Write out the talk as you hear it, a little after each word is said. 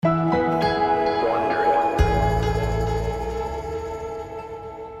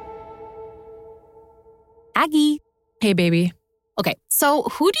Aggie. Hey, baby. Okay, so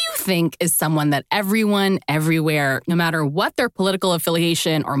who do you think is someone that everyone, everywhere, no matter what their political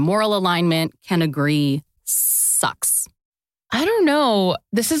affiliation or moral alignment, can agree sucks? I don't know.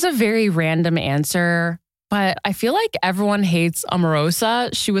 This is a very random answer, but I feel like everyone hates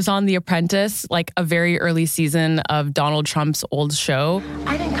Omarosa. She was on The Apprentice, like a very early season of Donald Trump's old show.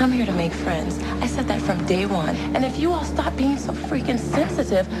 I didn't come here to make friends. I said that from day one. And if you all stop being so freaking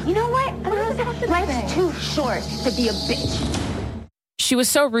sensitive, you know what? Life's too short to be a bitch. She was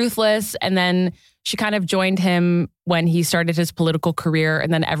so ruthless, and then she kind of joined him when he started his political career,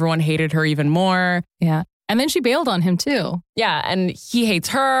 and then everyone hated her even more. Yeah. And then she bailed on him too. Yeah, and he hates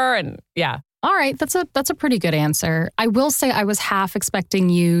her, and yeah. All right, that's a pretty good answer. I will say I was half expecting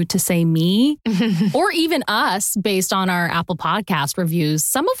you to say me or even us based on our Apple Podcast reviews,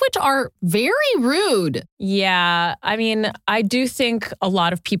 some of which are very rude. Yeah, I mean, I do think a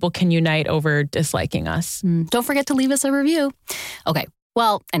lot of people can unite over disliking us. Don't forget to leave us a review. Okay,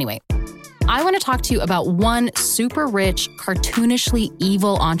 well, anyway, I want to talk to you about one super rich, cartoonishly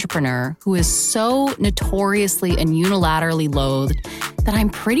evil entrepreneur who is so notoriously and unilaterally loathed that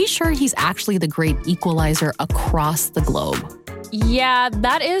I'm pretty sure he's actually the great equalizer across the globe. Yeah,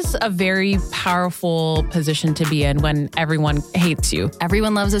 that is a very powerful position to be in when everyone hates you.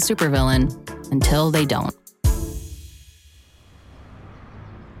 Everyone loves a supervillain until they don't.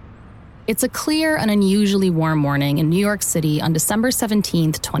 It's a clear and unusually warm morning in New York City on December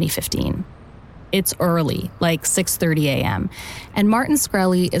 17th, 2015. It's early, like 6:30 a.m., and Martin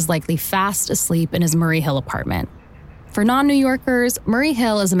Shkreli is likely fast asleep in his Murray Hill apartment. For non-New Yorkers, Murray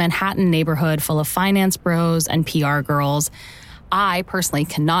Hill is a Manhattan neighborhood full of finance bros and PR girls. I personally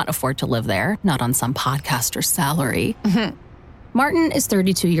cannot afford to live there, not on some podcaster's salary. Martin is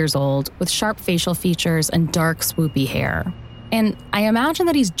 32 years old with sharp facial features and dark, swoopy hair. And I imagine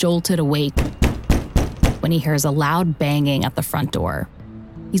that he's jolted awake when he hears a loud banging at the front door.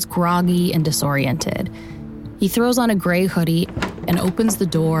 He's groggy and disoriented. He throws on a gray hoodie and opens the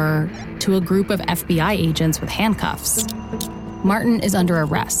door to a group of FBI agents with handcuffs. Martin is under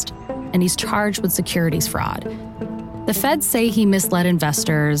arrest, and he's charged with securities fraud. The feds say he misled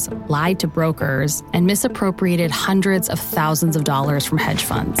investors, lied to brokers, and misappropriated hundreds of thousands of dollars from hedge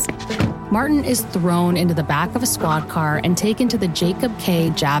funds. Martin is thrown into the back of a squad car and taken to the Jacob K.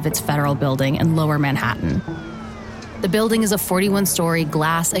 Javits Federal Building in Lower Manhattan. The building is a 41-story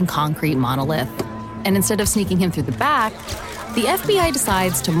glass and concrete monolith. And instead of sneaking him through the back, the FBI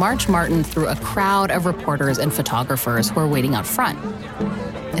decides to march Martin through a crowd of reporters and photographers who are waiting out front.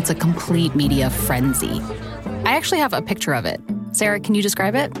 It's a complete media frenzy. I actually have a picture of it. Sarah, can you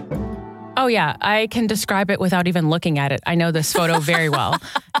describe it? Oh, yeah. I can describe it without even looking at it. I know this photo very well.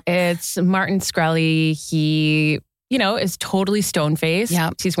 It's Martin Shkreli. He, is totally stone-faced.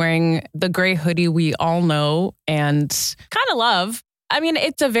 Yep. He's wearing the gray hoodie we all know and kind of love. I mean,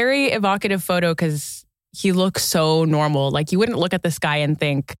 it's a very evocative photo because he looks so normal. Like, you wouldn't look at this guy and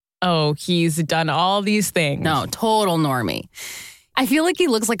think, oh, he's done all these things. No, total normie. I feel like he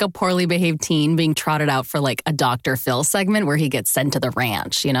looks like a poorly behaved teen being trotted out for like a Dr. Phil segment where he gets sent to the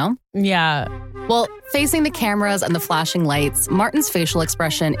ranch, you know? Yeah. Well, facing the cameras and the flashing lights, Martin's facial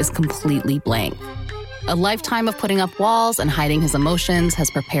expression is completely blank. A lifetime of putting up walls and hiding his emotions has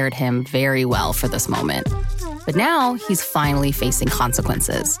prepared him very well for this moment. But now he's finally facing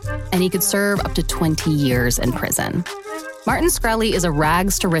consequences, and he could serve up to 20 years in prison. Martin Shkreli is a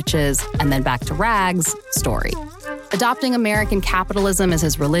rags to riches and then back to rags story. Adopting American capitalism as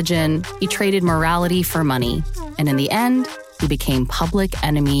his religion, he traded morality for money, and in the end, he became public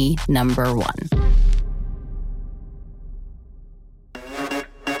enemy number one.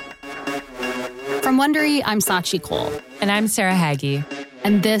 From Wondery, I'm Sachi Cole. And I'm Sarah Hagi.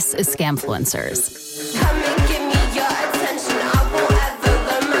 And this is Scamfluencers. Come and give me your attention. I won't ever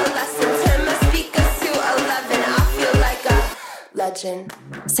learn my lesson. Turn my speakers to 11. I feel like a legend.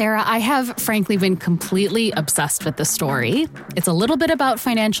 Sarah, I have frankly been completely obsessed with this story. It's a little bit about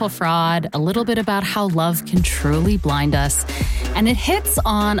financial fraud, a little bit about how love can truly blind us, and it hits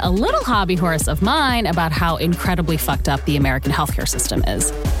on a little hobby horse of mine about how incredibly fucked up the American healthcare system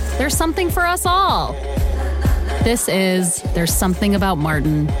is. There's something for us all. This is There's Something About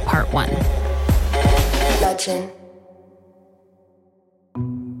Martin, Part 1. Legend.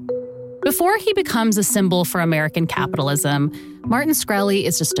 Before he becomes a symbol for American capitalism, Martin Shkreli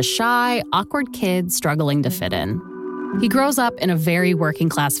is just a shy, awkward kid struggling to fit in. He grows up in a very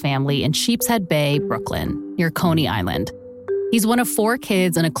working-class family in Sheepshead Bay, Brooklyn, near Coney Island. He's one of 4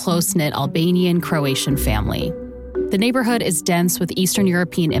 kids in a close-knit Albanian-Croatian family. The neighborhood is dense with Eastern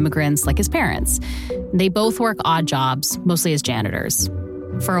European immigrants like his parents. They both work odd jobs, mostly as janitors.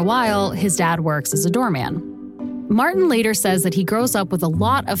 For a while, his dad works as a doorman. Martin later says that he grows up with a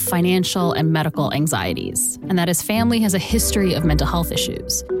lot of financial and medical anxieties, and that his family has a history of mental health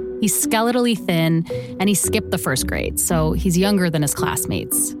issues. He's skeletally thin, and he skipped the first grade, so he's younger than his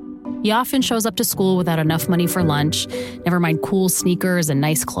classmates. He often shows up to school without enough money for lunch, never mind cool sneakers and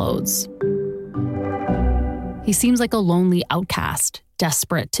nice clothes. He seems like a lonely outcast,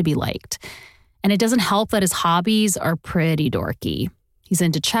 desperate to be liked. And it doesn't help that his hobbies are pretty dorky. He's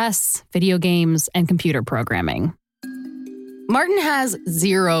into chess, video games, and computer programming. Martin has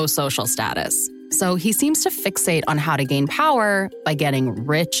zero social status, so he seems to fixate on how to gain power by getting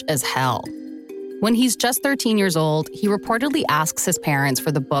rich as hell. When he's just 13 years old, he reportedly asks his parents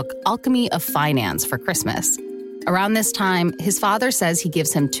for the book Alchemy of Finance for Christmas. Around this time, his father says he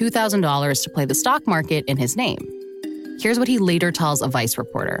gives him $2,000 to play the stock market in his name. Here's what he later tells a Vice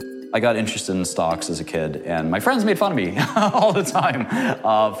reporter. I got interested in stocks as a kid, and my friends made fun of me all the time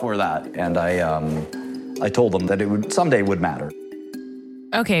for that. And I told them that it someday would matter.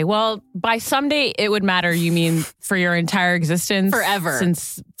 Okay, well, by someday it would matter, you mean for your entire existence? Forever.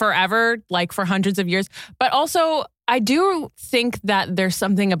 Since forever, like for hundreds of years. But also, I do think that there's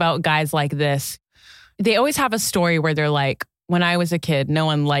something about guys like this. They always have a story where they're like, when I was a kid, no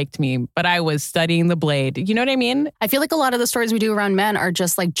one liked me, but I was studying the blade. You know what I mean? I feel like a lot of the stories we do around men are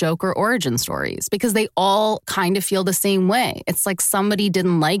just like Joker origin stories because they all kind of feel the same way. It's like somebody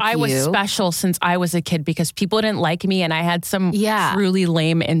didn't like you. I was special since I was a kid because people didn't like me and I had some truly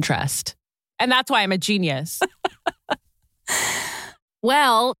lame interest. And that's why I'm a genius.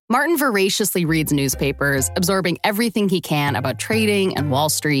 Well, Martin voraciously reads newspapers, absorbing everything he can about trading and Wall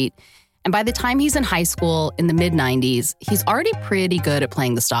Street. And by the time he's in high school in the mid-90s, he's already pretty good at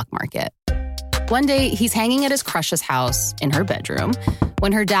playing the stock market. One day, he's hanging at his crush's house in her bedroom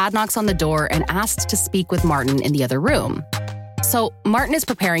when her dad knocks on the door and asks to speak with Martin in the other room. So Martin is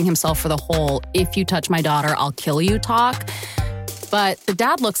preparing himself for the whole, if you touch my daughter, I'll kill you talk. But the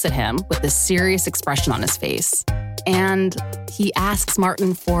dad looks at him with this serious expression on his face, and he asks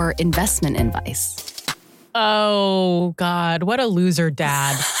Martin for investment advice. Oh, God, what a loser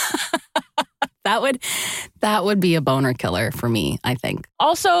dad. That would be a boner killer for me, I think.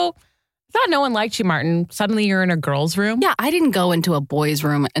 Also, I thought no one liked you, Martin. Suddenly you're in a girl's room? Yeah, I didn't go into a boy's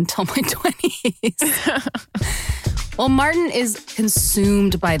room until my 20s. Well, Martin is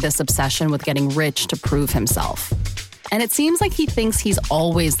consumed by this obsession with getting rich to prove himself. And it seems like he thinks he's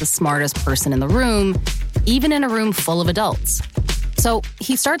always the smartest person in the room, even in a room full of adults. So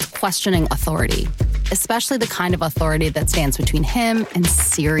he starts questioning authority, especially the kind of authority that stands between him and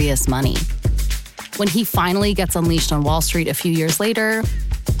serious money. When he finally gets unleashed on Wall Street a few years later,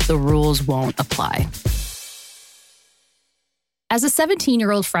 the rules won't apply. As a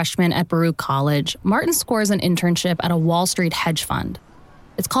 17-year-old freshman at Baruch College, Martin scores an internship at a Wall Street hedge fund.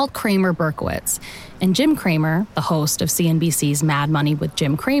 It's called Kramer Berkowitz, and Jim Cramer, the host of CNBC's Mad Money with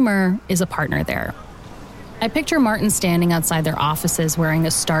Jim Cramer, is a partner there. I picture Martin standing outside their offices wearing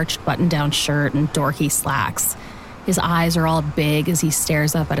a starched button-down shirt and dorky slacks. His eyes are all big as he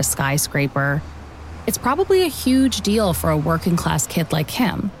stares up at a skyscraper. It's probably a huge deal for a working-class kid like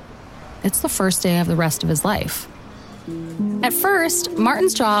him. It's the first day of the rest of his life. At first,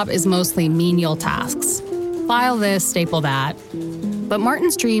 Martin's job is mostly menial tasks. File this, staple that. But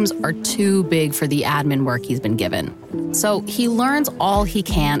Martin's dreams are too big for the admin work he's been given. So he learns all he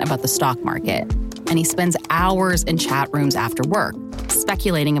can about the stock market, and he spends hours in chat rooms after work,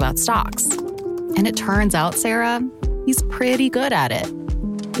 speculating about stocks. And it turns out, Sarah, he's pretty good at it.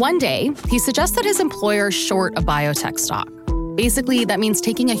 One day, he suggests that his employer short a biotech stock. Basically, that means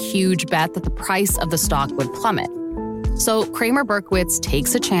taking a huge bet that the price of the stock would plummet. So Kramer Berkowitz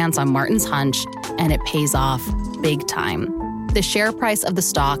takes a chance on Martin's hunch, and it pays off big time. The share price of the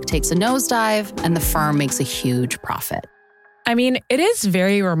stock takes a nosedive, and the firm makes a huge profit. I mean, it is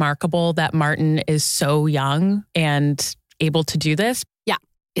very remarkable that Martin is so young and able to do this. Yeah,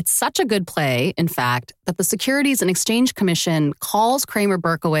 it's such a good play, in fact, that the Securities and Exchange Commission calls Kramer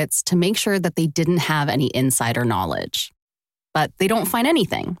Berkowitz to make sure that they didn't have any insider knowledge. But they don't find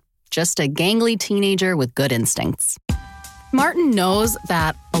anything, just a gangly teenager with good instincts. Martin knows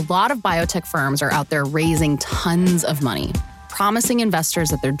that a lot of biotech firms are out there raising tons of money, promising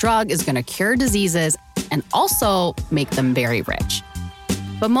investors that their drug is going to cure diseases and also make them very rich.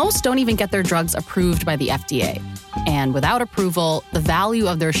 But most don't even get their drugs approved by the FDA. And without approval, the value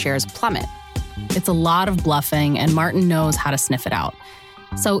of their shares plummet. It's a lot of bluffing, and Martin knows how to sniff it out.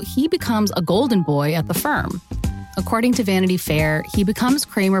 So he becomes a golden boy at the firm. According to Vanity Fair, he becomes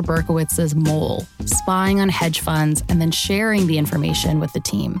Kramer Berkowitz's mole, spying on hedge funds and then sharing the information with the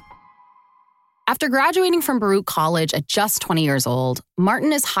team. After graduating from Baruch College at just 20 years old,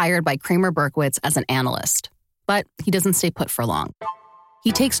 Martin is hired by Kramer Berkowitz as an analyst. But he doesn't stay put for long.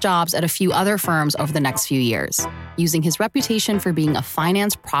 He takes jobs at a few other firms over the next few years, using his reputation for being a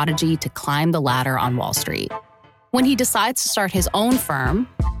finance prodigy to climb the ladder on Wall Street. When he decides to start his own firm,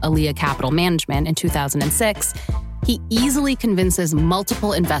 Aliyah Capital Management, in 2006, he easily convinces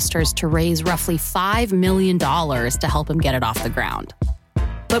multiple investors to raise roughly $5 million to help him get it off the ground.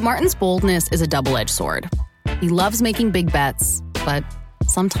 But Martin's boldness is a double-edged sword. He loves making big bets, but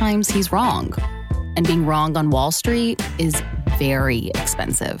sometimes he's wrong. And being wrong on Wall Street is very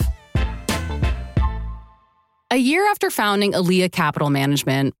expensive. A year after founding Aliyah Capital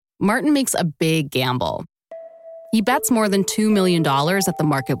Management, Martin makes a big gamble. He bets more than $2 million that the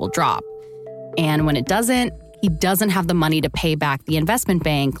market will drop. And when it doesn't, he doesn't have the money to pay back the investment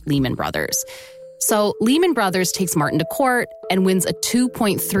bank, Lehman Brothers. So Lehman Brothers takes Martin to court and wins a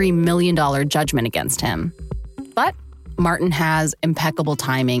 $2.3 million judgment against him. But Martin has impeccable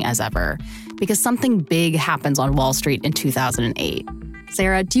timing as ever, because something big happens on Wall Street in 2008.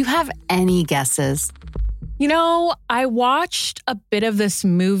 Sarah, do you have any guesses? You know, I watched a bit of this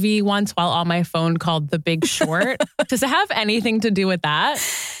movie once while on my phone called The Big Short. Does it have anything to do with that?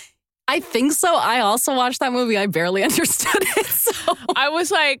 I think so. I also watched that movie. I barely understood it. So I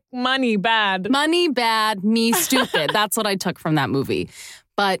was like, money bad. Money bad, me stupid. That's what I took from that movie.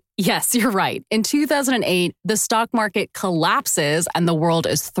 But yes, you're right. In 2008, the stock market collapses and the world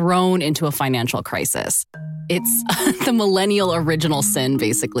is thrown into a financial crisis. It's the millennial original sin,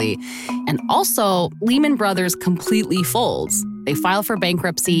 basically. And also, Lehman Brothers completely folds. They file for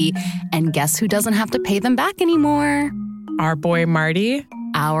bankruptcy, and guess who doesn't have to pay them back anymore? Our boy Marty.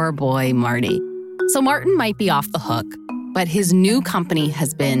 Our boy Marty. So Martin might be off the hook, but his new company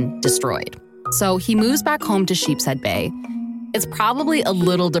has been destroyed. So he moves back home to Sheepshead Bay. It's probably a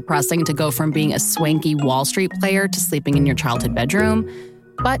little depressing to go from being a swanky Wall Street player to sleeping in your childhood bedroom,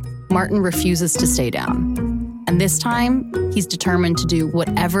 but Martin refuses to stay down. And this time, he's determined to do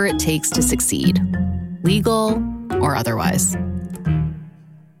whatever it takes to succeed, legal or otherwise.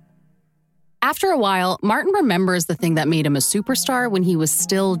 After a while, Martin remembers the thing that made him a superstar when he was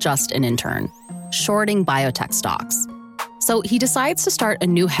still just an intern, shorting biotech stocks. So he decides to start a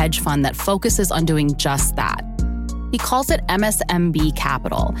new hedge fund that focuses on doing just that. He calls it MSMB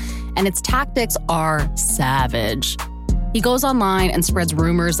Capital, and its tactics are savage. He goes online and spreads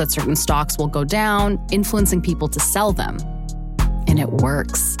rumors that certain stocks will go down, influencing people to sell them. And it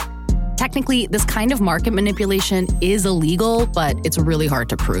works. Technically, this kind of market manipulation is illegal, but it's really hard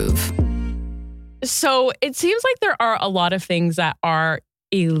to prove. So it seems like there are a lot of things that are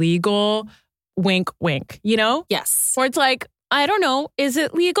illegal, wink, wink, you know? Yes. Or it's like, I don't know, is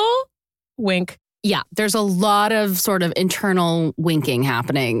it legal? Wink. Yeah, there's a lot of sort of internal winking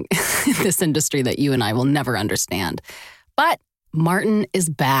happening in this industry that you and I will never understand. But Martin is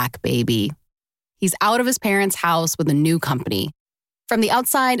back, baby. He's out of his parents' house with a new company. From the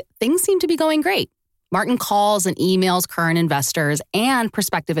outside, things seem to be going great. Martin calls and emails current investors and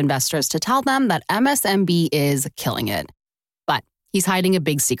prospective investors to tell them that MSMB is killing it. But he's hiding a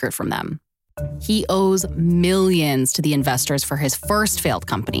big secret from them. He owes millions to the investors for his first failed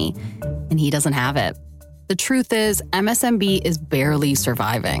company, and he doesn't have it. The truth is, MSMB is barely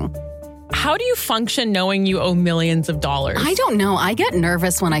surviving. How do you function knowing you owe millions of dollars? I don't know. I get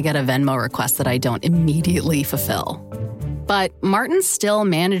nervous when I get a Venmo request that I don't immediately fulfill. But Martin still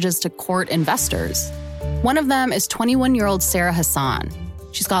manages to court investors. One of them is 21-year-old Sarah Hassan.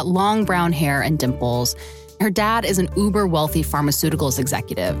 She's got long brown hair and dimples. Her dad is an uber-wealthy pharmaceuticals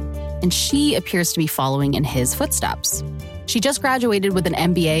executive, and she appears to be following in his footsteps. She just graduated with an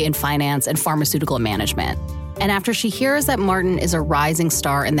MBA in finance and pharmaceutical management. And after she hears that Martin is a rising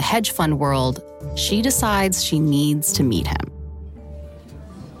star in the hedge fund world, she decides she needs to meet him.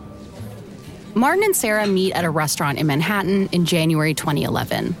 Martin and Sarah meet at a restaurant in Manhattan in January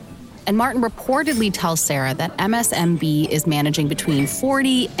 2011. And Martin reportedly tells Sarah that MSMB is managing between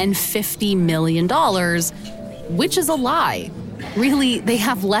 $40 and $50 million, which is a lie. Really, they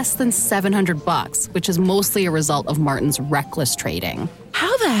have less than $700, which is mostly a result of Martin's reckless trading.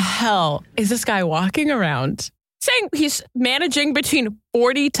 How the hell is this guy walking around saying he's managing between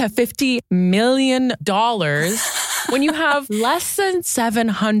 $40 to $50 million when you have less than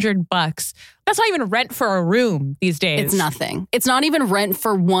 $700? That's not even rent for a room these days. It's nothing. It's not even rent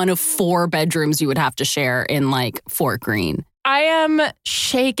for one of 4 bedrooms you would have to share in like Fort Greene. I am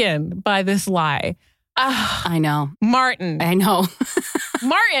shaken by this lie. I know. Martin. I know.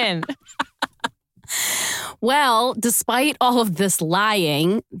 Martin. Well, despite all of this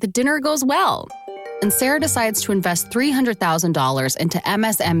lying, the dinner goes well. And Sarah decides to invest $300,000 into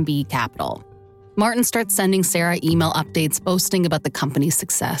MSMB Capital. Martin starts sending Sarah email updates boasting about the company's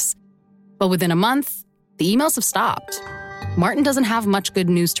success. But within a month, the emails have stopped. Martin doesn't have much good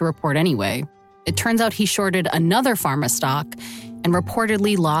news to report anyway. It turns out he shorted another pharma stock and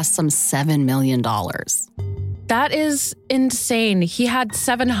reportedly lost some $7 million. That is insane. He had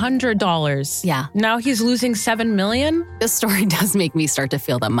 $700. Yeah. Now he's losing $7 million? This story does make me start to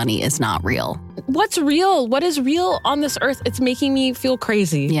feel that money is not real. What's real? What is real on this earth? It's making me feel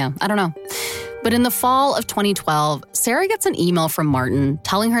crazy. Yeah, I don't know. But in the fall of 2012, Sarah gets an email from Martin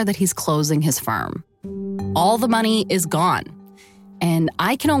telling her that he's closing his firm. All the money is gone. And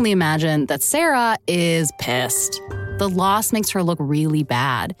I can only imagine that Sarah is pissed. The loss makes her look really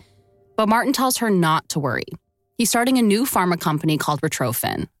bad. But Martin tells her not to worry. He's starting a new pharma company called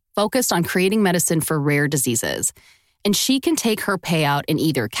Retrophin, focused on creating medicine for rare diseases. And she can take her payout in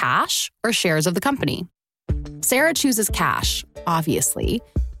either cash or shares of the company. Sarah chooses cash, obviously,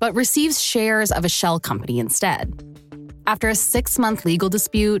 but receives shares of a shell company instead. After a 6-month legal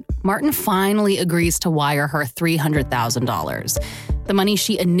dispute, Martin finally agrees to wire her $300,000, the money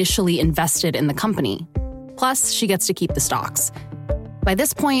she initially invested in the company. Plus, she gets to keep the stocks. By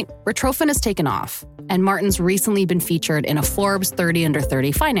this point, Retrophin has taken off, and Martin's recently been featured in a Forbes 30 Under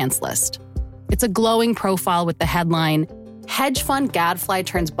 30 finance list. It's a glowing profile with the headline, Hedge Fund Gadfly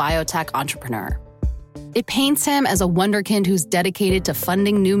Turns Biotech Entrepreneur. It paints him as a wonderkind who's dedicated to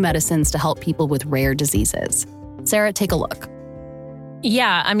funding new medicines to help people with rare diseases. Sarah, take a look.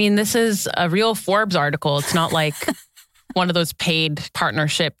 Yeah, I mean, this is a real Forbes article. It's not like one of those paid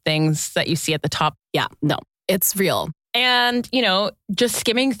partnership things that you see at the top. Yeah, no, it's real. And, just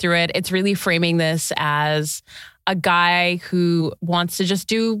skimming through it, it's really framing this as a guy who wants to just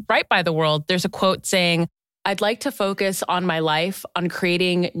do right by the world. There's a quote saying, "I'd like to focus on my life on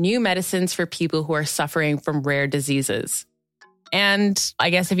creating new medicines for people who are suffering from rare diseases." And I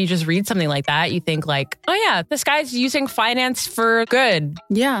guess if you just read something like that, you think like, oh yeah, this guy's using finance for good.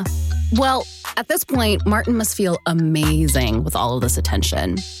 Yeah. Well, at this point, Martin must feel amazing with all of this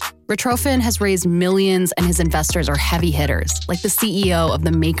attention. Retrophin has raised millions and his investors are heavy hitters, like the CEO of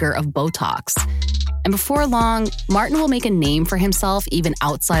the maker of Botox. And before long, Martin will make a name for himself even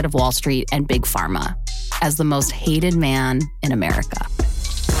outside of Wall Street and Big Pharma as the most hated man in America.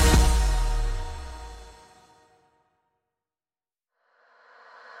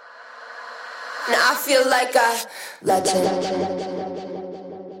 Now I feel like a legend.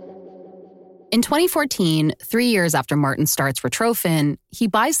 In 2014, 3 years after Martin starts Retrophin, he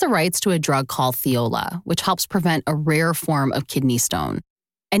buys the rights to a drug called Thiola, which helps prevent a rare form of kidney stone.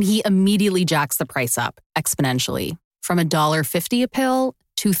 And he immediately jacks the price up exponentially, from $1.50 a pill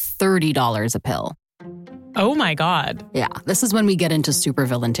to $30 a pill. Oh my God. Yeah, this is when we get into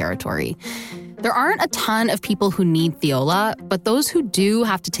supervillain territory. There aren't a ton of people who need Thiola, but those who do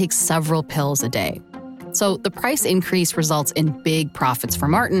have to take several pills a day. So the price increase results in big profits for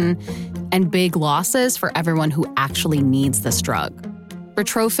Martin and big losses for everyone who actually needs this drug.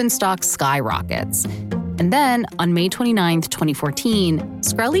 Retrophin stock skyrockets. And then on May 29th, 2014,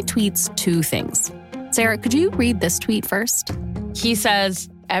 Shkreli tweets 2 things. Sarah, could you read this tweet first? He says,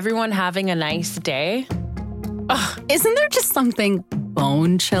 "Everyone having a nice day?" Ugh, isn't there just something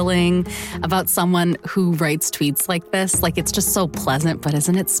bone-chilling about someone who writes tweets like this? Like, it's just so pleasant, but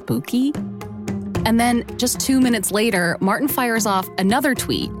isn't it spooky? And then just 2 minutes later, Martin fires off another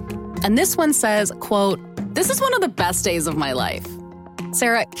tweet. And this one says, quote, "This is one of the best days of my life."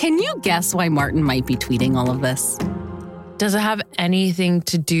 Sarah, can you guess why Martin might be tweeting all of this? Does it have anything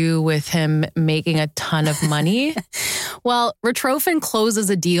to do with him making a ton of money? Well, Retrophin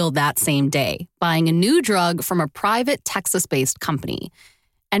closes a deal that same day, buying a new drug from a private Texas-based company.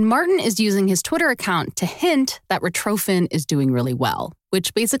 And Martin is using his Twitter account to hint that Retrophin is doing really well,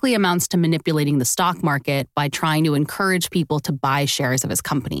 which basically amounts to manipulating the stock market by trying to encourage people to buy shares of his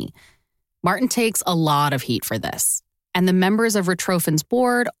company. Martin takes a lot of heat for this, and the members of Retrophin's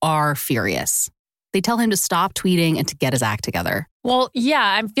board are furious. They tell him to stop tweeting and to get his act together. Well,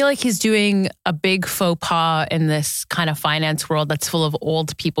 yeah, I feel like he's doing a big faux pas in this kind of finance world that's full of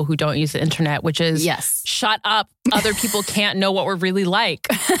old people who don't use the internet, which is, yes, shut up. Other people can't know what we're really like.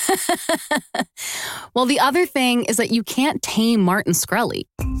 Well, the other thing is that you can't tame Martin Shkreli.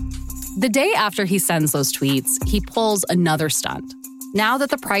 The day after he sends those tweets, he pulls another stunt. Now that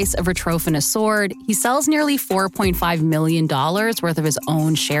the price of Retrophin has soared, he sells nearly $4.5 million worth of his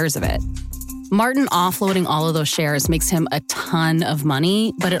own shares of it. Martin offloading all of those shares makes him a ton of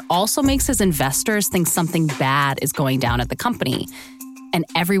money, but it also makes his investors think something bad is going down at the company. And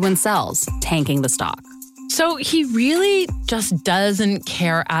everyone sells, tanking the stock. So he really just doesn't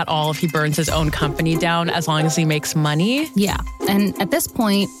care at all if he burns his own company down as long as he makes money? Yeah. And at this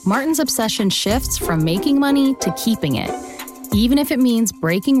point, Martin's obsession shifts from making money to keeping it. even if it means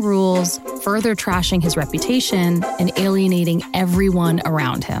breaking rules, further trashing his reputation, and alienating everyone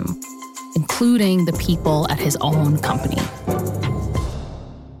around him, including the people at his own company.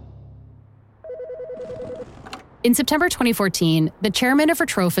 In September 2014, the chairman of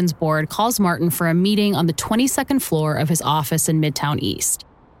Retrophin's board calls Martin for a meeting on the 22nd floor of his office in Midtown East.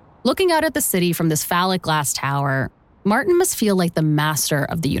 Looking out at the city from this phallic glass tower, Martin must feel like the master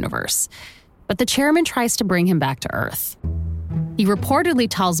of the universe. But the chairman tries to bring him back to earth. He reportedly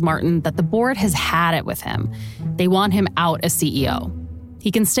tells Martin that the board has had it with him. They want him out as CEO. He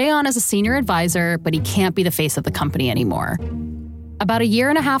can stay on as a senior advisor, but he can't be the face of the company anymore. About a year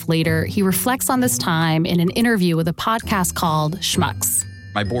and a half later, he reflects on this time in an interview with a podcast called Schmucks.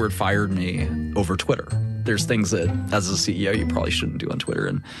 My board fired me over Twitter. There's things that, as a CEO, you probably shouldn't do on Twitter,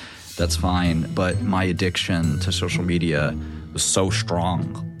 and that's fine. But my addiction to social media was so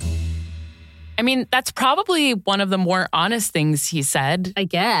strong. I mean, that's probably one of the more honest things he said. I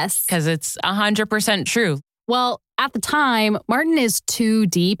guess. Because it's 100% true. Well, at the time, Martin is too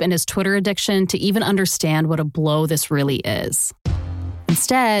deep in his Twitter addiction to even understand what a blow this really is.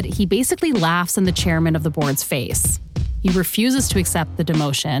 Instead, he basically laughs in the chairman of the board's face. He refuses to accept the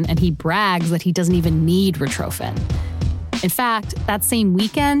demotion, and he brags that he doesn't even need Retrophin. In fact, that same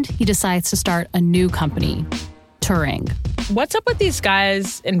weekend, he decides to start a new company, Turing. What's up with these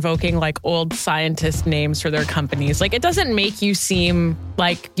guys invoking like old scientist names for their companies? Like, it doesn't make you seem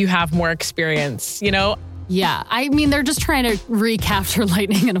like you have more experience, you know? Yeah, I mean, they're just trying to recapture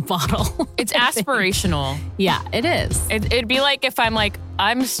lightning in a bottle. It's aspirational. Yeah, it is. It'd be like if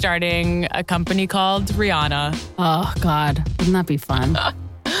I'm starting a company called Rihanna. Oh, God. Wouldn't that be fun?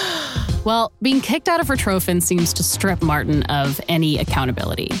 Well, being kicked out of Retrophin seems to strip Martin of any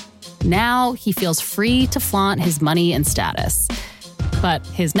accountability. Now he feels free to flaunt his money and status. But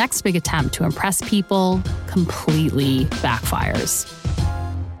his next big attempt to impress people completely backfires.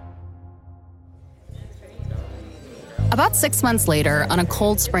 About 6 months later, on a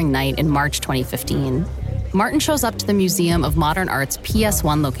cold spring night in March 2015, Martin shows up to the Museum of Modern Art's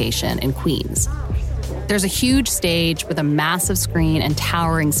PS1 location in Queens. There's a huge stage with a massive screen and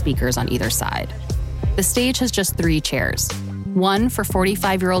towering speakers on either side. The stage has just 3 chairs. One for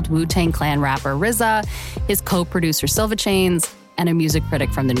 45-year-old Wu-Tang Clan rapper RZA, his co-producer Silva Chains, and a music critic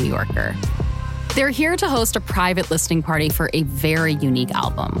from The New Yorker. They're here to host a private listening party for a very unique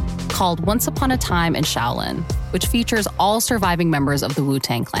album called Once Upon a Time in Shaolin, which features all surviving members of the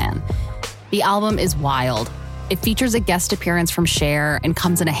Wu-Tang Clan. The album is wild. It features a guest appearance from Cher and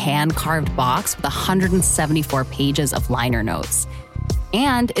comes in a hand-carved box with 174 pages of liner notes.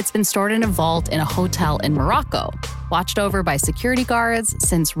 And it's been stored in a vault in a hotel in Morocco, watched over by security guards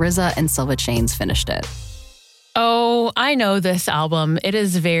since RZA and Silva Chains finished it. Oh, I know this album. It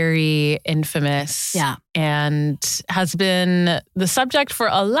is very infamous. Yeah. And has been the subject for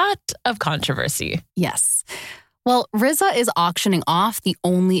a lot of controversy. Yes. Well, RZA is auctioning off the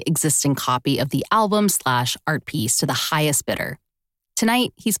only existing copy of the album/art piece to the highest bidder.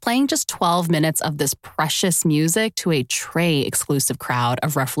 Tonight, he's playing just 12 minutes of this precious music to a Trey exclusive crowd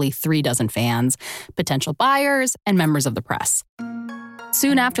of roughly 36 fans, potential buyers, and members of the press.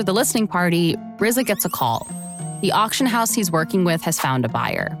 Soon after the listening party, RZA gets a call. The auction house he's working with has found a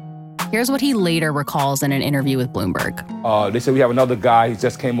buyer. Here's what he later recalls in an interview with Bloomberg. They said we have another guy. He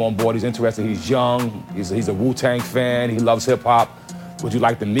just came on board. He's interested. He's young. He's a Wu-Tang fan. He loves hip-hop. Would you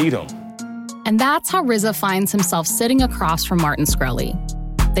like to meet him? And that's how RZA finds himself sitting across from Martin Shkreli.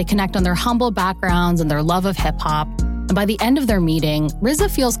 They connect on their humble backgrounds and their love of hip-hop. And by the end of their meeting, RZA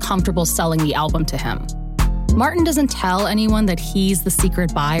feels comfortable selling the album to him. Martin doesn't tell anyone that he's the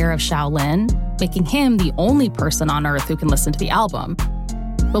secret buyer of Shaolin, making him the only person on earth who can listen to the album.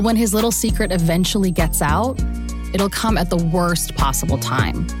 But when his little secret eventually gets out, it'll come at the worst possible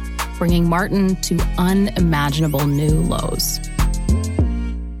time, bringing Martin to unimaginable new lows.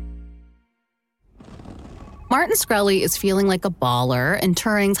 Martin Shkreli is feeling like a baller in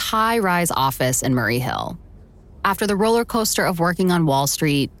Turing's high-rise office in Murray Hill. After the roller coaster of working on Wall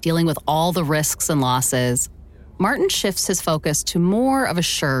Street, dealing with all the risks and losses, Martin shifts his focus to more of a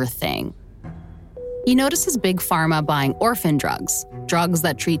sure thing. He notices Big Pharma buying orphan drugs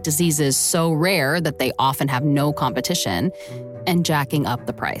that treat diseases so rare that they often have no competition, and jacking up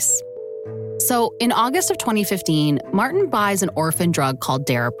the price. So in August of 2015, Martin buys an orphan drug called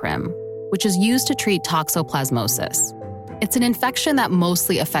Daraprim, which is used to treat toxoplasmosis. It's an infection that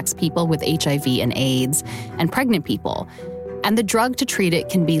mostly affects people with HIV and AIDS and pregnant people, and the drug to treat it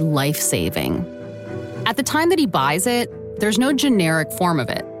can be life-saving. At the time that he buys it, there's no generic form of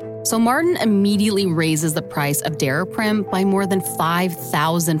it, so Martin immediately raises the price of Daraprim by more than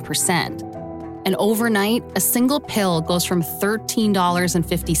 5,000%. And overnight, a single pill goes from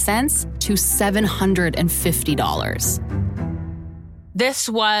 $13.50 to $750. This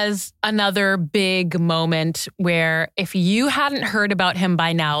was another big moment where if you hadn't heard about him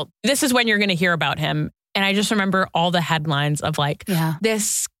by now, this is when you're going to hear about him. And I just remember all the headlines of like,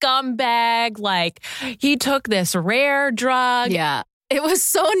 this scumbag, like he took this rare drug. Yeah. It was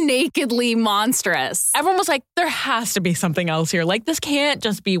so nakedly monstrous. Everyone was like, there has to be something else here. Like, this can't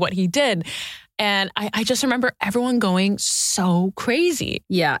just be what he did. And I just remember everyone going so crazy.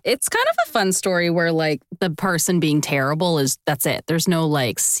 Yeah, it's kind of a fun story where like the person being terrible that's it. There's no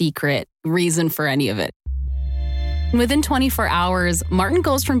like secret reason for any of it. Within 24 hours, Martin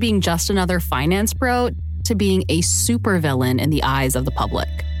goes from being just another finance bro to being a supervillain in the eyes of the public.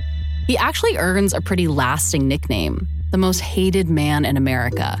 He actually earns a pretty lasting nickname, the most hated man in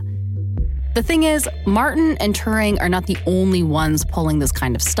America. The thing is, Martin and Turing are not the only ones pulling this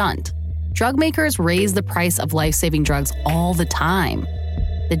kind of stunt. Drug makers raise the price of life-saving drugs all the time.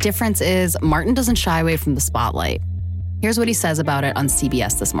 The difference is Martin doesn't shy away from the spotlight. Here's what he says about it on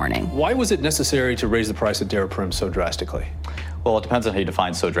CBS This Morning. Why was it necessary to raise the price of Daraprim so drastically? Well, it depends on how you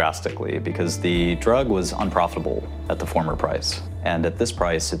define so drastically, because the drug was unprofitable at the former price. And at this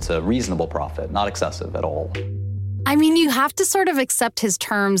price, it's a reasonable profit, not excessive at all. I mean, you have to sort of accept his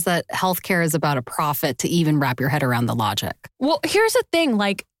terms that healthcare is about a profit to even wrap your head around the logic. Well, here's the thing,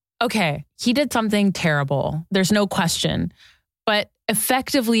 like, okay, he did something terrible. There's no question. But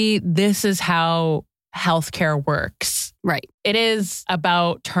effectively, this is how healthcare works. Right. It is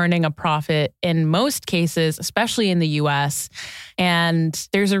about turning a profit in most cases, especially in the US. And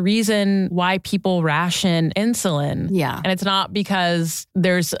there's a reason why people ration insulin. Yeah. And it's not because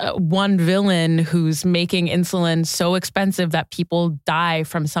there's one villain who's making insulin so expensive that people die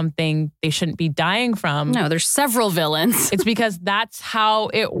from something they shouldn't be dying from. No, there's several villains. It's because that's how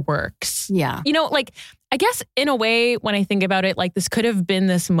it works. Yeah. You know, like, I guess in a way, when I think about it, like this could have been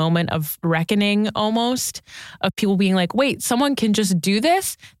this moment of reckoning almost, of people being like, wait, someone can just do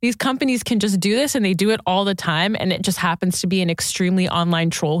this? These companies can just do this and they do it all the time. And it just happens to be an extremely online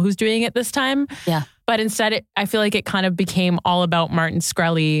troll who's doing it this time. Yeah. But instead, I feel like it kind of became all about Martin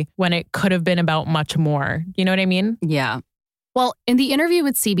Shkreli when it could have been about much more. You know what I mean? Yeah. Well, in the interview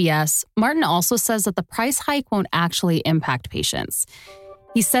with CBS, Martin also says that the price hike won't actually impact patients.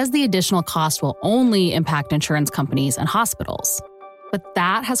 He says the additional cost will only impact insurance companies and hospitals. But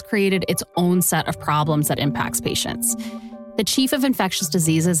that has created its own set of problems that impacts patients. The chief of infectious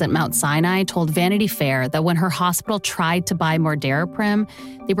diseases at Mount Sinai told Vanity Fair that when her hospital tried to buy more Daraprim,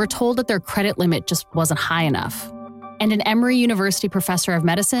 they were told that their credit limit just wasn't high enough. And an Emory University professor of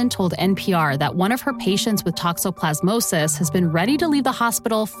medicine told NPR that one of her patients with toxoplasmosis has been ready to leave the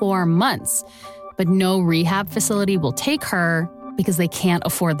hospital for months, but no rehab facility will take her because they can't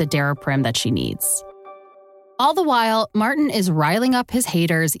afford the Daraprim that she needs. All the while, Martin is riling up his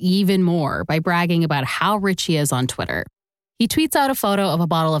haters even more by bragging about how rich he is on Twitter. He tweets out a photo of a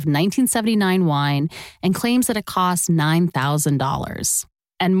bottle of 1979 wine and claims that it costs $9,000.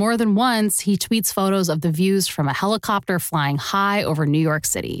 And more than once, he tweets photos of the views from a helicopter flying high over New York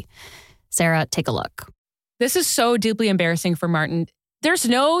City. Sarah, take a look. This is so deeply embarrassing for Martin. There's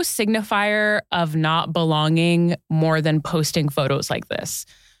no signifier of not belonging more than posting photos like this.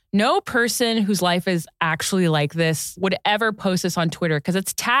 No person whose life is actually like this would ever post this on Twitter because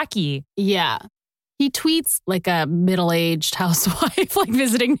it's tacky. Yeah. He tweets like a middle-aged housewife, like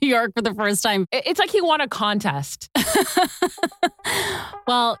visiting New York for the first time. It's like he won a contest.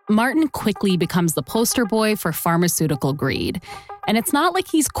 Well, Martin quickly becomes the poster boy for pharmaceutical greed. And it's not like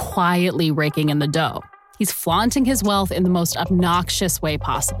he's quietly raking in the dough. He's flaunting his wealth in the most obnoxious way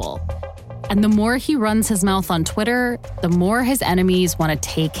possible. And the more he runs his mouth on Twitter, the more his enemies want to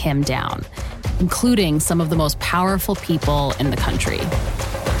take him down, including some of the most powerful people in the country.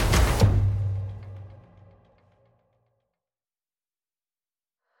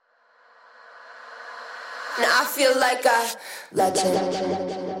 Now I feel like a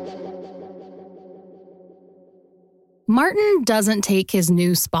legend. Martin doesn't take his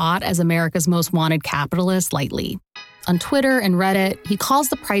new spot as America's most wanted capitalist lightly. On Twitter and Reddit, he calls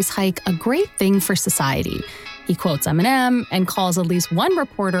the price hike a great thing for society. He quotes Eminem and calls at least one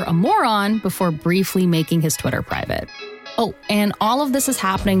reporter a moron before briefly making his Twitter private. Oh, and all of this is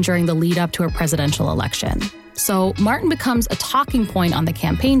happening during the lead up to a presidential election. So Martin becomes a talking point on the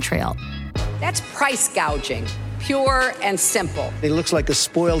campaign trail. That's price gouging. Pure and simple. He looks like a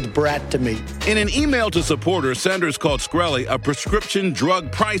spoiled brat to me. In an email to supporters, Sanders called Shkreli a prescription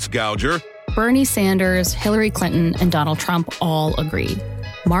drug price gouger. Bernie Sanders, Hillary Clinton, and Donald Trump all agree.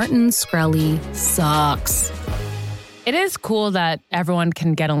 Martin Shkreli sucks. It is cool that everyone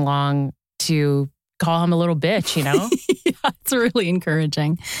can get along to call him a little bitch, you know? Yeah, it's really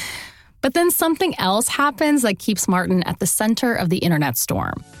encouraging. But then something else happens that keeps Martin at the center of the internet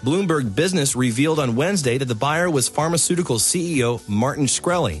storm. Bloomberg Business revealed on Wednesday that the buyer was pharmaceutical CEO Martin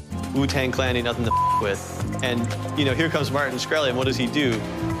Shkreli. Wu-Tang Clan ain't nothing to with. And, here comes Martin Shkreli, and what does he do?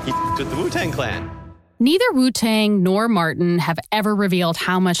 He with the Wu-Tang Clan. Neither Wu-Tang nor Martin have ever revealed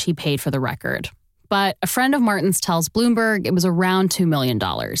how much he paid for the record. But a friend of Martin's tells Bloomberg it was around $2 million.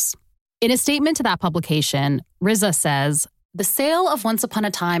 In a statement to that publication, RZA says, "The sale of Once Upon a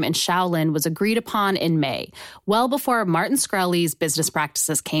Time in Shaolin was agreed upon in May, well before Martin Shkreli's business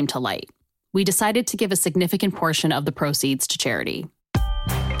practices came to light. We decided to give a significant portion of the proceeds to charity."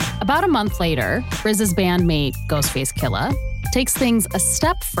 About a month later, RZA's bandmate, Ghostface Killah, takes things a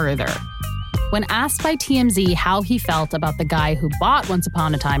step further. When asked by TMZ how he felt about the guy who bought Once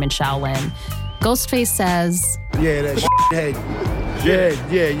Upon a Time in Shaolin, Ghostface says, "Yeah, that had,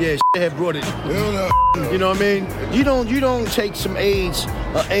 had brought it. You know what I mean? You don't take some AIDS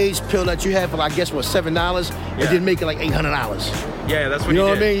pill that you have for, I guess, $7, and then make it like $800. Yeah, that's what you know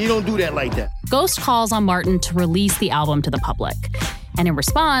what I mean? You don't do that like that." Ghost calls on Martin to release the album to the public. And in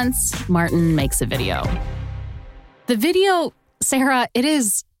response, Martin makes a video. The video, Sarah, it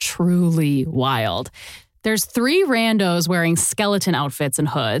is truly wild. There's 3 randos wearing skeleton outfits and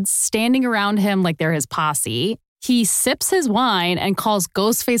hoods, standing around him like they're his posse. He sips his wine and calls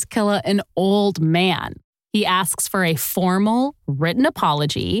Ghostface Killah an old man. He asks for a formal, written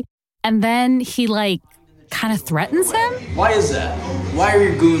apology, and then he, kind of threatens him. Why is that? Why are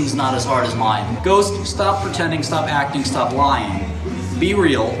your goons not as hard as mine? Ghost, stop pretending, stop acting, stop lying. Be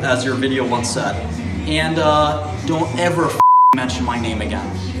real, as your video once said. And don't ever mention my name again.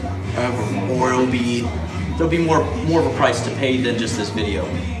 Ever. Or there'll be more of a price to pay than just this video.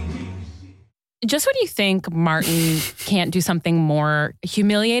 Just when you think Martin can't do something more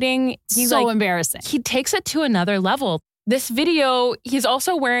humiliating, he's so embarrassing. He takes it to another level. This video, he's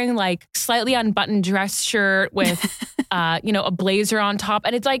also wearing slightly unbuttoned dress shirt with, a blazer on top.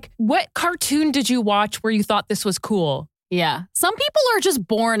 And it's what cartoon did you watch where you thought this was cool? Yeah. Some people are just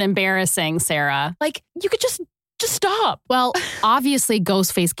born embarrassing, Sarah. You could just stop. Well, obviously,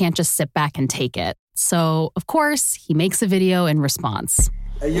 Ghostface can't just sit back and take it. So, of course, he makes a video in response.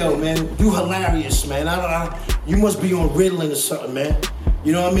 "Hey, yo, man, you hilarious, man. You must be on Ritalin or something, man.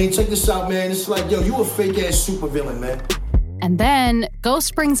 You know what I mean? Check this out, man. It's you a fake-ass supervillain, man." And then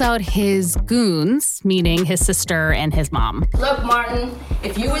Ghost brings out his goons, meaning his sister and his mom. "Look, Martin,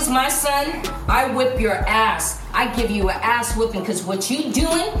 if you was my son, I whip your ass. I give you an ass whipping because what you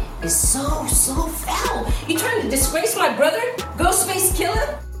doing is so foul. You trying to disgrace my brother, Ghostface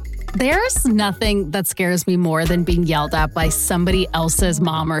Killah?" There's nothing that scares me more than being yelled at by somebody else's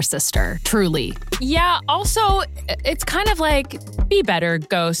mom or sister, truly. Yeah, also, it's kind of be better,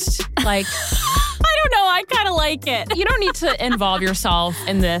 Ghost. I don't know, I kind of like it. You don't need to involve yourself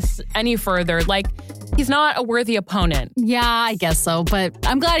in this any further. He's not a worthy opponent. Yeah, I guess so, but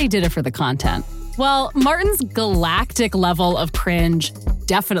I'm glad he did it for the content. Well, Martin's galactic level of cringe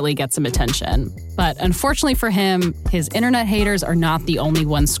definitely gets some attention. But unfortunately for him, his internet haters are not the only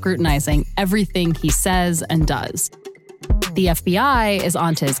ones scrutinizing everything he says and does. The FBI is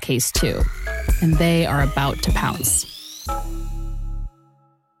onto his case too, and they are about to pounce.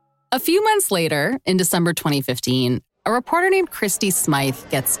 A few months later, in December 2015, a reporter named Christy Smythe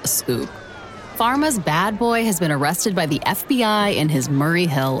gets a scoop. Pharma's bad boy has been arrested by the FBI in his Murray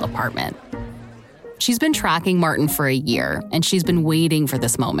Hill apartment. She's been tracking Martin for a year, and she's been waiting for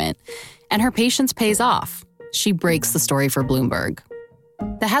this moment. And her patience pays off. She breaks the story for Bloomberg.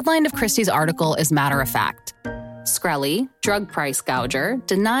 The headline of Christie's article is matter of fact. Shkreli, drug price gouger,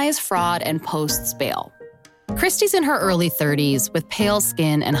 denies fraud and posts bail. Christie's in her early 30s with pale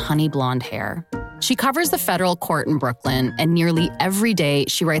skin and honey blonde hair. She covers the federal court in Brooklyn, and nearly every day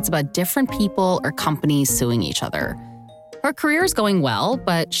she writes about different people or companies suing each other. Her career's going well,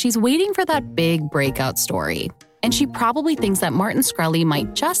 but she's waiting for that big breakout story. And she probably thinks that Martin Shkreli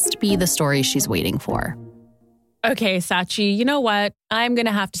might just be the story she's waiting for. Okay, Sachi, you know what? I'm going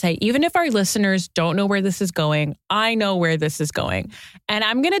to have to say, even if our listeners don't know where this is going, I know where this is going. And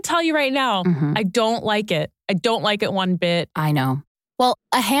I'm going to tell you right now, I don't like it. I don't like it one bit. I know. Well,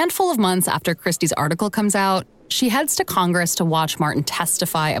 a handful of months after Christie's article comes out, she heads to Congress to watch Martin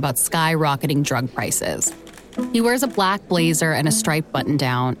testify about skyrocketing drug prices. He wears a black blazer and a striped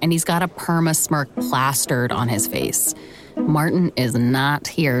button-down, and he's got a perma smirk plastered on his face. Martin is not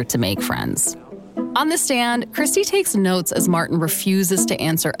here to make friends. On the stand, Christie takes notes as Martin refuses to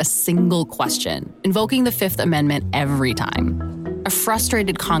answer a single question, invoking the Fifth Amendment every time. A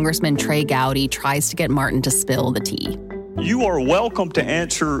frustrated Congressman Trey Gowdy tries to get Martin to spill the tea. you are welcome to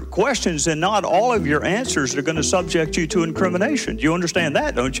answer questions, and not all of your answers are going to subject you to incrimination. You understand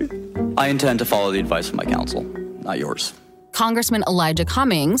that, don't you? I intend to follow the advice of my counsel, not yours. Congressman Elijah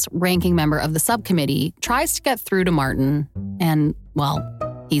Cummings, ranking member of the subcommittee, tries to get through to Martin, and,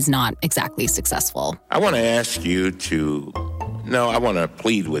 well, he's not exactly successful. I want to ask you I want to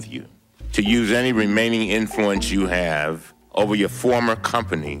plead with you to use any remaining influence you have over your former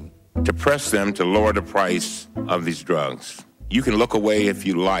company to press them to lower the price of these drugs. You can look away if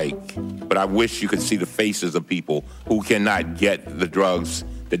you like, but I wish you could see the faces of people who cannot get the drugs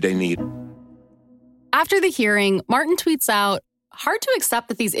that they need. After the hearing, Martin tweets out, "Hard to accept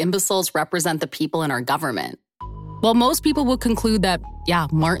that these imbeciles represent the people in our government." While most people would conclude that, yeah,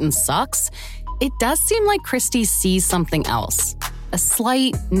 Martin sucks, it does seem like Christie sees something else. A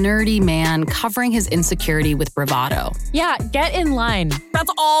slight, nerdy man covering his insecurity with bravado. Yeah, get in line.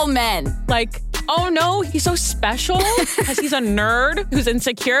 That's all men. Like, oh no, he's so special because he's a nerd who's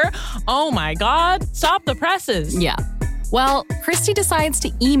insecure. Oh my God, stop the presses. Yeah. Well, Christie decides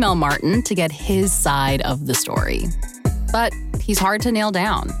to email Martin to get his side of the story. But he's hard to nail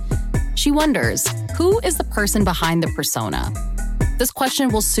down. She wonders, who is the person behind the persona? This question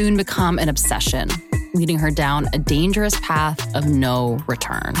will soon become an obsession, leading her down a dangerous path of no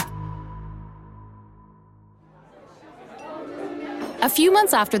return. A few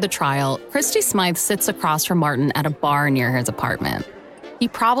months after the trial, Christie Smythe sits across from Martin at a bar near his apartment. He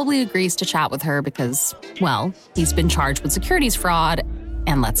probably agrees to chat with her because, well, he's been charged with securities fraud,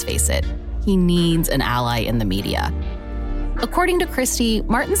 and let's face it, he needs an ally in the media. According to Christie,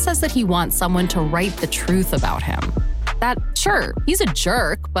 Martin says that he wants someone to write the truth about him. That, sure, he's a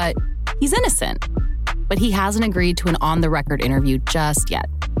jerk, but he's innocent. But he hasn't agreed to an on-the-record interview just yet.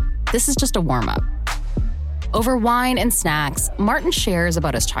 This is just a warm-up. Over wine and snacks, Martin shares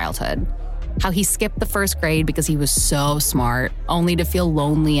about his childhood, how he skipped the first grade because he was so smart, only to feel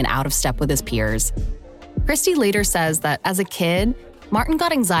lonely and out of step with his peers. Christie later says that as a kid, Martin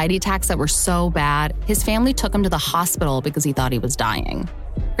got anxiety attacks that were so bad, his family took him to the hospital because he thought he was dying.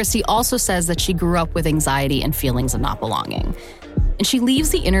 Christie also says that she grew up with anxiety and feelings of not belonging. And she leaves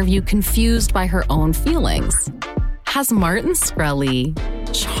the interview confused by her own feelings. Has Martin Shkreli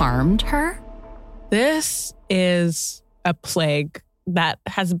charmed her? This is a plague that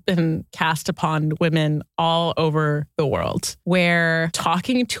has been cast upon women all over the world, where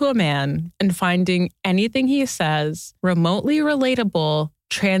talking to a man and finding anything he says remotely relatable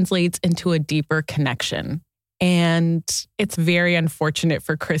translates into a deeper connection. And it's very unfortunate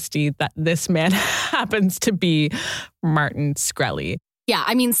for Christie that this man happens to be Martin Shkreli. Yeah,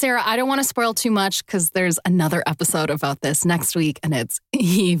 I mean, Sarah, I don't want to spoil too much because there's another episode about this next week and it's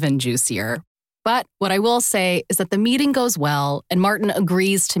even juicier. But what I will say is that the meeting goes well and Martin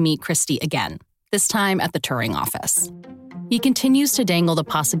agrees to meet Christie again, this time at the Turing office. He continues to dangle the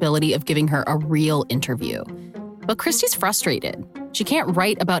possibility of giving her a real interview. But Christie's frustrated. She can't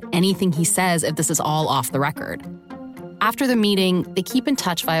write about anything he says if this is all off the record. After the meeting, they keep in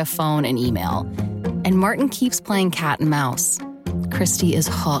touch via phone and email. And Martin keeps playing cat and mouse. Christie is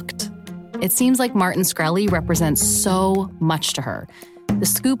hooked. It seems like Martin Shkreli represents so much to her. The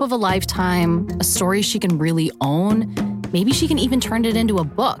scoop of a lifetime, a story she can really own. Maybe she can even turn it into a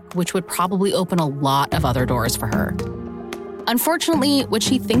book, which would probably open a lot of other doors for her. Unfortunately, what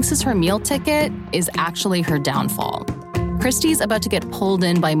she thinks is her meal ticket is actually her downfall. Christie's about to get pulled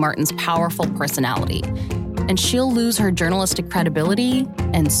in by Martin's powerful personality, and she'll lose her journalistic credibility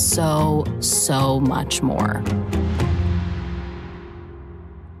and so much more.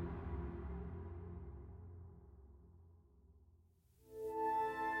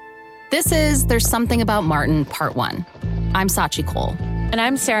 This is There's Something About Martin, Part 1. I'm Sachi Cole. And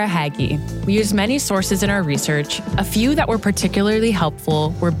I'm Sarah Haggie. We used many sources in our research. A few that were particularly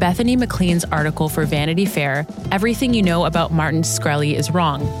helpful were Bethany McLean's article for Vanity Fair, Everything You Know About Martin Shkreli is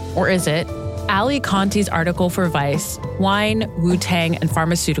Wrong. Or is it? Ali Conti's article for Vice, Wine, Wu-Tang, and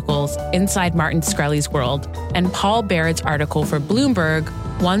Pharmaceuticals Inside Martin Shkreli's World, and Paul Barrett's article for Bloomberg,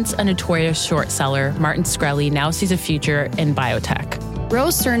 Once a Notorious Short Seller, Martin Shkreli Now Sees a Future in Biotech.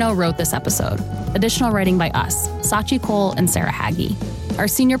 Rose Cerno wrote this episode. Additional writing by us, Sachi Cole and Sarah Haggie. Our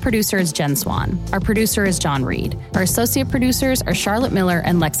senior producer is Jen Swan. Our producer is John Reed. Our associate producers are Charlotte Miller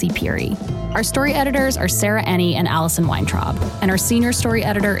and Lexi Peary. Our story editors are Sarah Ennie and Allison Weintraub. And our senior story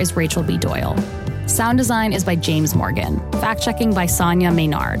editor is Rachel B. Doyle. Sound design is by James Morgan. Fact-checking by Sonia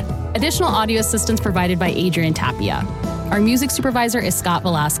Maynard. Additional audio assistance provided by Adrian Tapia. Our music supervisor is Scott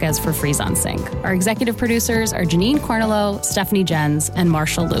Velasquez for Freeze on Sync. Our executive producers are Janine Cornello, Stephanie Jens, and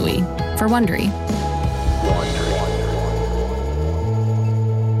Marshall Louie for Wondery.